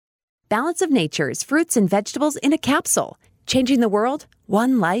Balance of Nature's fruits and vegetables in a capsule, changing the world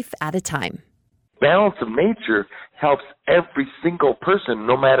one life at a time. Balance of Nature helps every single person,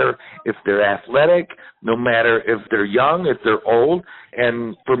 no matter if they're athletic, no matter if they're young, if they're old.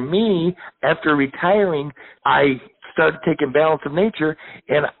 And for me, after retiring, I started taking Balance of Nature,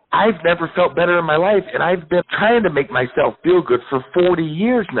 and I've never felt better in my life. And I've been trying to make myself feel good for 40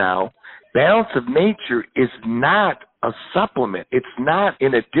 years now. Balance of Nature is not a supplement. It's not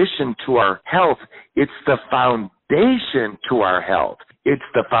in addition to our health. It's the foundation to our health. It's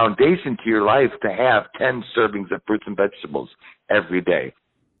the foundation to your life to have 10 servings of fruits and vegetables every day.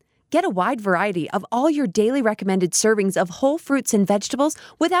 Get a wide variety of all your daily recommended servings of whole fruits and vegetables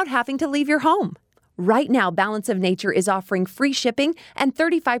without having to leave your home. Right now, Balance of Nature is offering free shipping and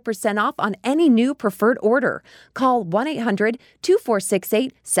 35% off on any new preferred order. Call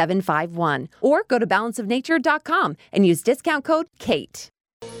 1-800-246-8751 or go to balanceofnature.com and use discount code KATE.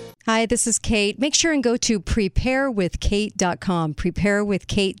 Hi, this is Kate. Make sure and go to preparewithkate.com.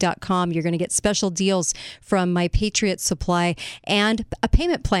 Preparewithkate.com. You're going to get special deals from My Patriot Supply and a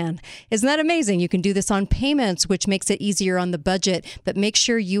payment plan. Isn't that amazing? You can do this on payments, which makes it easier on the budget. But make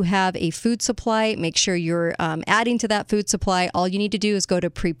sure you have a food supply. Make sure you're adding to that food supply. All you need to do is go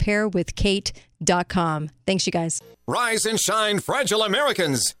to preparewithkate.com. Thanks, you guys. Rise and shine, fragile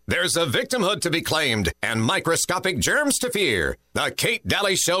Americans. There's a victimhood to be claimed and microscopic germs to fear. The Kate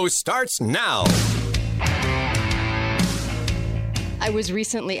Dalley Show starts now. I was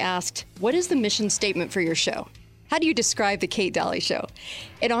recently asked, what is the mission statement for your show? How do you describe the Kate Dalley Show?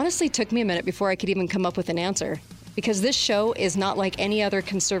 It honestly took me a minute before I could even come up with an answer, because this show is not like any other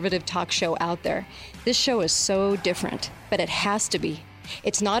conservative talk show out there. This show is so different, but it has to be.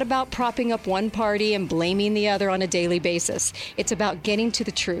 It's not about propping up one party and blaming the other on a daily basis. It's about getting to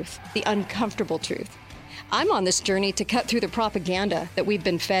the truth, the uncomfortable truth. I'm on this journey to cut through the propaganda that we've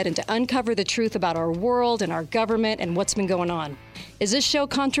been fed and to uncover the truth about our world and our government and what's been going on. Is this show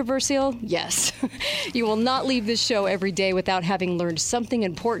controversial? Yes. You will not leave this show every day without having learned something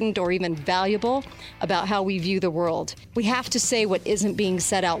important or even valuable about how we view the world. We have to say what isn't being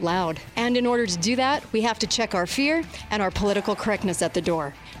said out loud. And in order to do that, we have to check our fear and our political correctness at the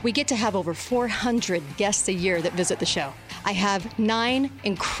door. We get to have over 400 guests a year that visit the show. I have 9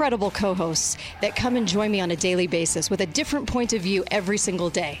 incredible co-hosts that come and join me on a daily basis with a different point of view every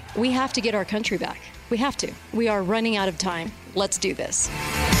single day. We have to get our country back. We have to. We are running out of time. Let's do this.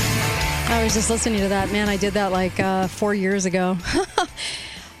 I was just listening to that. Man, I did that like 4 years ago.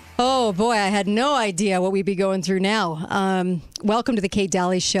 Oh, boy, I had no idea what we'd be going through now. Welcome to the Kate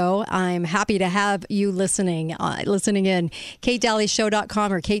Dalley Show. I'm happy to have you listening in.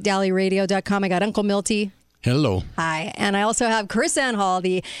 KateDalleyShow.com or KateDalleyRadio.com. I got Uncle Milty. Hello. Hi. And I also have KrisAnne Hall,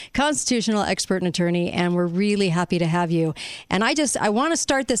 the constitutional expert and attorney, and we're really happy to have you. And I want to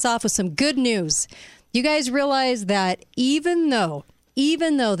start this off with some good news. You guys realize that even though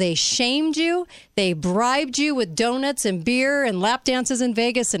they shamed you, they bribed you with donuts and beer and lap dances in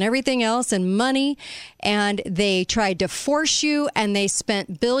Vegas and everything else and money, and they tried to force you, and they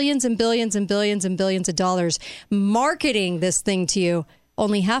spent billions and billions and billions and billions of dollars marketing this thing to you,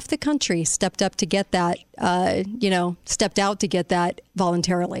 only half the country stepped up to get that, stepped out to get that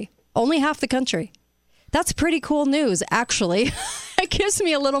voluntarily. Only half the country. That's pretty cool news, actually. It gives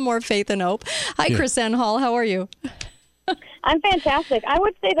me a little more faith and hope. Hi, KrisAnne Hall. How are you? I'm fantastic. I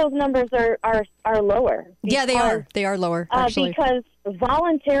would say those numbers are lower. Yeah, they are. They are lower, actually. Because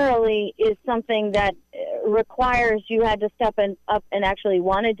voluntarily is something that requires you had to step up and actually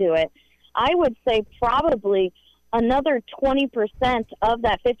want to do it. I would say probably another 20% of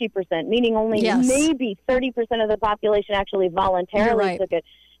that 50%, meaning only maybe 30% of the population actually voluntarily took it.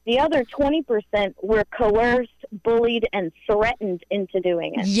 The other 20% were coerced, bullied, and threatened into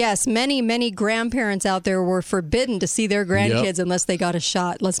doing it. Yes, many grandparents out there were forbidden to see their grandkids unless they got a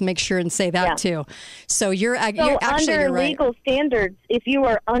shot. Let's make sure and say that too. So you're actually under right. legal standards, if you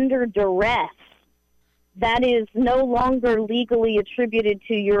are under duress, that is no longer legally attributed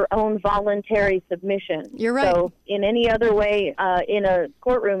to your own voluntary submission. You're right. So in any other way, in a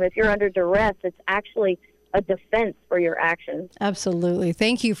courtroom, if you're under duress, it's actually a defense for your actions. Absolutely.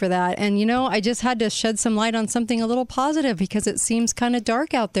 Thank you for that. And, I just had to shed some light on something a little positive because it seems kind of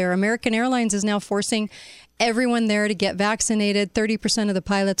dark out there. American Airlines is now forcing everyone there to get vaccinated. 30% of the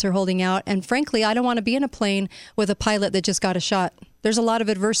pilots are holding out. And frankly, I don't want to be in a plane with a pilot that just got a shot. There's a lot of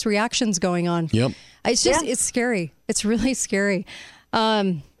adverse reactions going on. Yep. It's scary. It's really scary.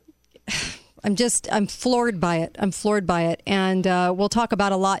 I'm floored by it. And we'll talk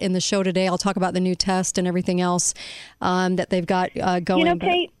about a lot in the show today. I'll talk about the new test and everything else that they've got going.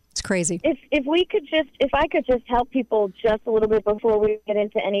 Kate, It's crazy. If I could just help people just a little bit before we get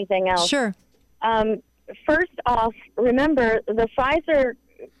into anything else. Sure. First off, remember the Pfizer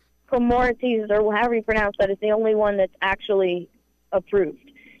Comirnaty, or however you pronounce that, is the only one that's actually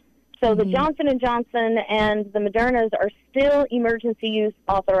approved. So the Johnson & Johnson and the Modernas are still emergency use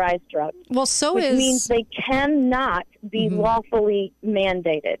authorized drugs. Well, which means they cannot be lawfully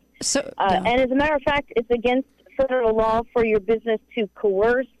mandated. And as a matter of fact, it's against federal law for your business to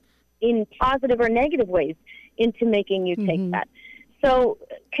coerce in positive or negative ways into making you take that. So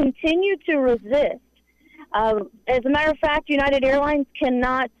continue to resist. As a matter of fact, United Airlines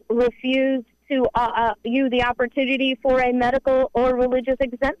cannot refuse to you the opportunity for a medical or religious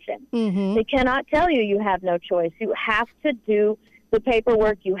exemption. They cannot tell you have no choice. You have to do the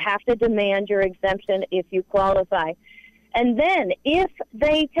paperwork. You have to demand your exemption if you qualify. And then if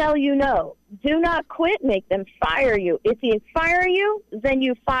they tell you no, do not quit, make them fire you. If they fire you, then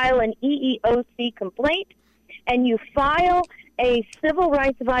you file an EEOC complaint and you file a civil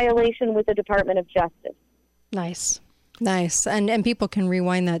rights violation with the Department of Justice. Nice. And people can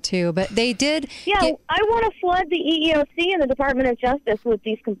rewind that too. But they did. Yeah, I want to flood the EEOC and the Department of Justice with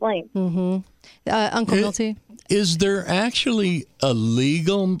these complaints. Uncle Milty? Is there actually a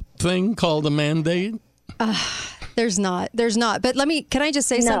legal thing called a mandate? There's not. But can I just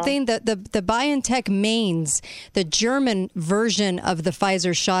say something? The BioNTech mains, the German version of the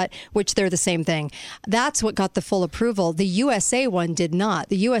Pfizer shot, which they're the same thing, that's what got the full approval. The USA one did not.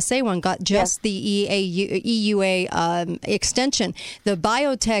 The USA one got just the EUA extension. The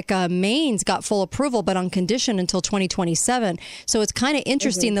biotech mains got full approval, but on condition until 2027. So it's kind of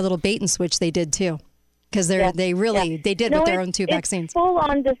interesting, the little bait and switch they did too. Because they did with their own two vaccines. It's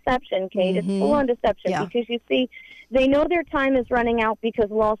full-on deception, Kate. It's full-on deception because, you see, they know their time is running out because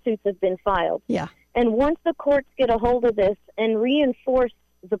lawsuits have been filed. Yeah. And once the courts get a hold of this and reinforce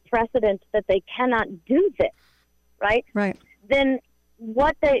the precedent that they cannot do this, right? Right. Then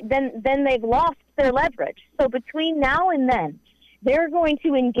then they've lost their leverage. So between now and then, they're going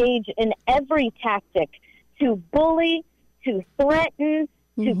to engage in every tactic to bully, to threaten,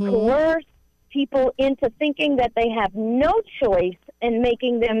 to coerce people into thinking that they have no choice and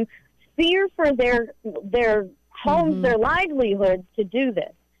making them fear for their homes, their livelihoods to do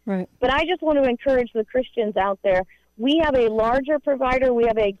this. Right. But I just want to encourage the Christians out there. We have a larger provider, we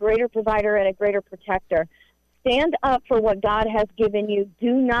have a greater provider, and a greater protector. Stand up for what God has given you.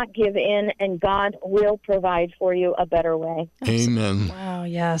 Do not give in, and God will provide for you a better way. Amen. Wow,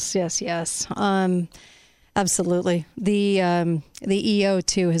 yes. Absolutely. The EO,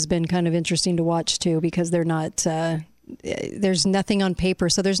 too, has been kind of interesting to watch, too, because they're not there's nothing on paper.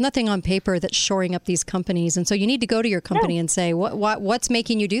 So there's nothing on paper that's shoring up these companies. And so you need to go to your company and say, what's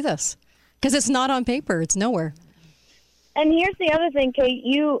making you do this? Because it's not on paper. It's nowhere. And here's the other thing, Kate.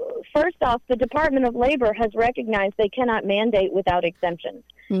 First off, the Department of Labor has recognized they cannot mandate without exemptions.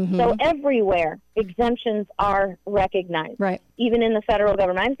 So everywhere, exemptions are recognized, right? Even in the federal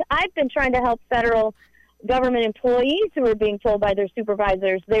government. I've been trying to help federal government employees who are being told by their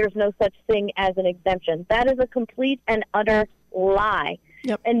supervisors there's no such thing as an exemption. That is a complete and utter lie.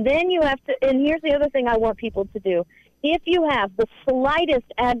 Yep. And then you have to, and here's the other thing I want people to do. If you have the slightest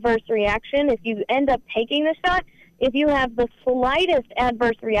adverse reaction, if you end up taking the shot, if you have the slightest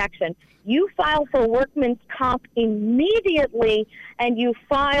adverse reaction, you file for workman's comp immediately, and you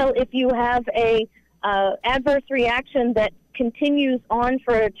file if you have a adverse reaction that continues on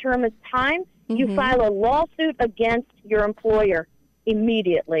for a term of time, you file a lawsuit against your employer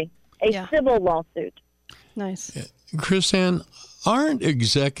immediately, a civil lawsuit. Nice. KrisAnne, aren't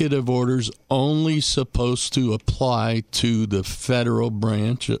executive orders only supposed to apply to the federal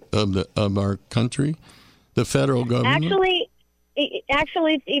branch of our country, the federal government?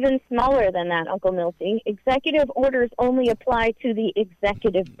 Actually, it's even smaller than that, Uncle Milty. Executive orders only apply to the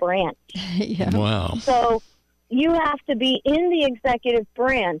executive branch. Wow. So you have to be in the executive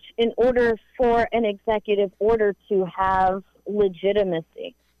branch in order for an executive order to have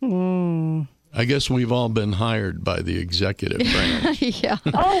legitimacy. I guess we've all been hired by the executive branch.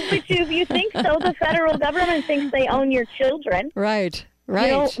 Oh, but if you think so, the federal government thinks they own your children. Right. You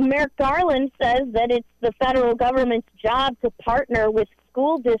know, Merrick Garland says that it's the federal government's job to partner with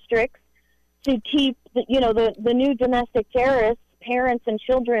school districts to keep, the new domestic terrorists, parents and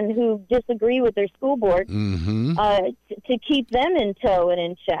children who disagree with their school board, to keep them in tow and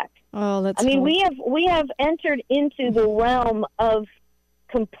in check. Oh, that's. We have entered into the realm of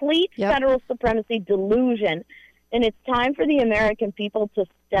complete federal supremacy delusion, and it's time for the American people to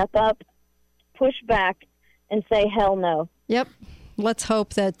step up, push back, and say hell no. Yep. Let's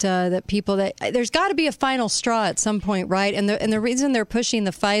hope that that people there's got to be a final straw at some point, right? And the reason they're pushing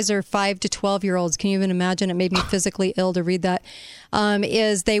the Pfizer 5 to 12-year-olds, can you even imagine? It made me physically ill to read that.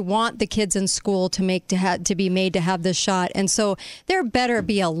 Is they want the kids in school to be made to have this shot, and so there better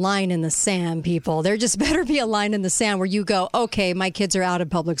be a line in the sand, people. There just better be a line in the sand where you go, okay, my kids are out of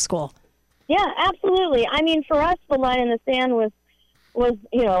public school. Yeah, absolutely. I mean, for us, the line in the sand was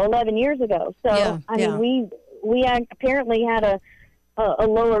 11 years ago. So we apparently had a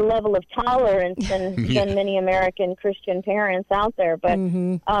lower level of tolerance than many American Christian parents out there. But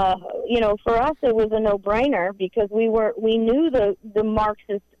for us, it was a no-brainer because we knew the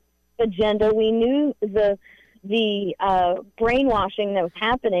Marxist agenda. We knew the brainwashing that was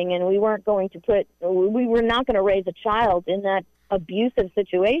happening, and we were not going to raise a child in that abusive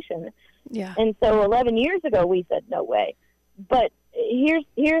situation. Yeah. And so 11 years ago, we said no way. But here's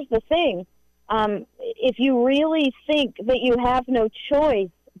the thing. If you really think that you have no choice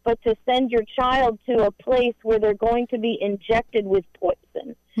but to send your child to a place where they're going to be injected with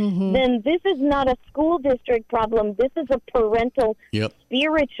poison, then this is not a school district problem. This is a parental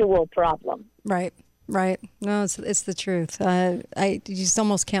spiritual problem. Right. No, it's the truth. I just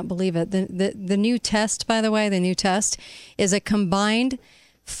almost can't believe it. The new test, by the way, is a combined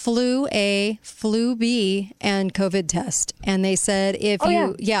flu A, flu B, and COVID test. And they said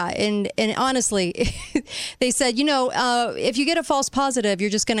and honestly, they said, if you get a false positive,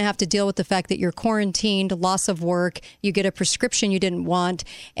 you're just going to have to deal with the fact that you're quarantined, loss of work, you get a prescription you didn't want,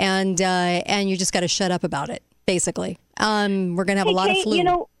 and you just got to shut up about it, basically. We're going to have a lot of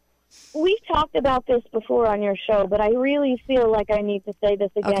flu. We've talked about this before on your show, but I really feel like I need to say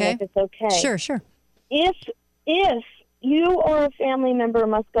this again if it's okay. Sure. If you or a family member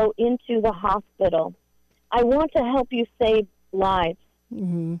must go into the hospital, I want to help you save lives.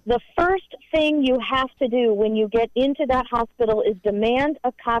 The first thing you have to do when you get into that hospital is demand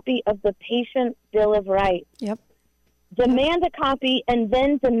a copy of the patient bill of rights. Yep. Demand a copy and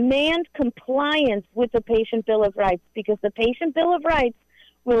then demand compliance with the patient bill of rights, because the patient bill of rights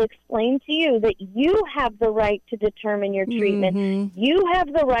will explain to you that you have the right to determine your treatment. You have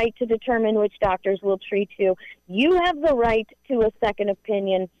the right to determine which doctors will treat you. You have the right to a second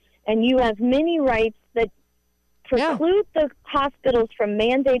opinion, and you have many rights that preclude the hospitals from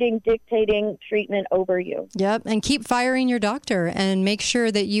dictating treatment over you. Yep, and keep firing your doctor and make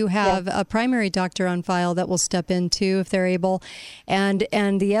sure that you have a primary doctor on file that will step in too if they're able. And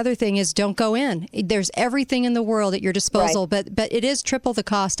the other thing is, don't go in. There's everything in the world at your disposal, but it is triple the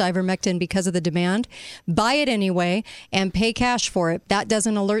cost, ivermectin, because of the demand. Buy it anyway and pay cash for it. That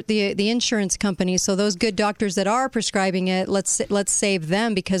doesn't alert the insurance company. So those good doctors that are prescribing it, let's save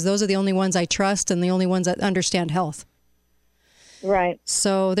them, because those are the only ones I trust and the only ones that understand health. Right.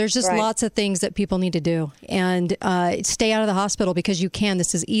 So there's just lots of things that people need to do, and stay out of the hospital because you can.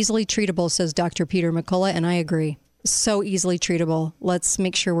 This is easily treatable, says Dr. Peter McCullough, and I agree. So easily treatable. Let's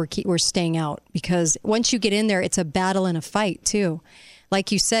make sure we're staying out, because once you get in there, it's a battle and a fight too.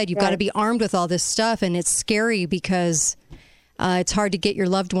 Like you said, you've got to be armed with all this stuff, and it's scary because it's hard to get your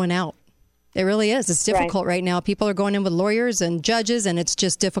loved one out. It really is. It's difficult right now. People are going in with lawyers and judges, and it's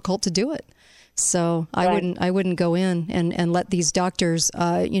just difficult to do it. So I wouldn't go in and let these doctors,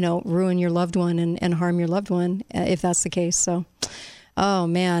 ruin your loved one and harm your loved one if that's the case. So, oh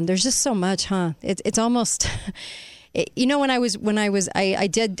man, there's just so much, huh? It's almost, I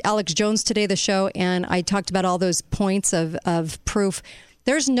did Alex Jones Today, the show, and I talked about all those points of proof.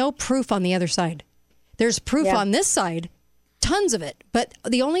 There's no proof on the other side. There's proof on this side, tons of it. But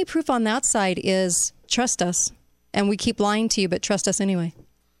the only proof on that side is trust us. And we keep lying to you, but trust us anyway.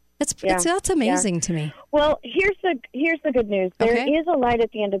 That's amazing to me. Well, here's the good news. There is a light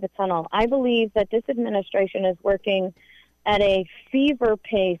at the end of the tunnel. I believe that this administration is working at a fever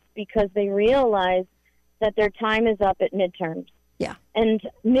pace because they realize that their time is up at midterms. Yeah. And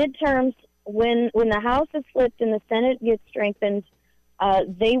midterms, when the House is flipped and the Senate gets strengthened,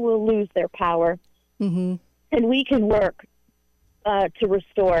 they will lose their power. And we can work to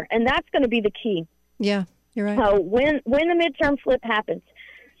restore. And that's going to be the key. Yeah, you're right. So when the midterm flip happens,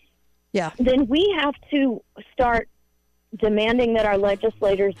 then we have to start demanding that our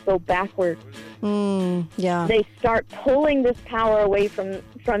legislators go backwards. They start pulling this power away from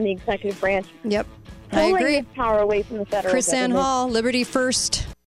the executive branch. Yep, pulling I agree. This power away from the federal KrisAnne government. Hall, Liberty First.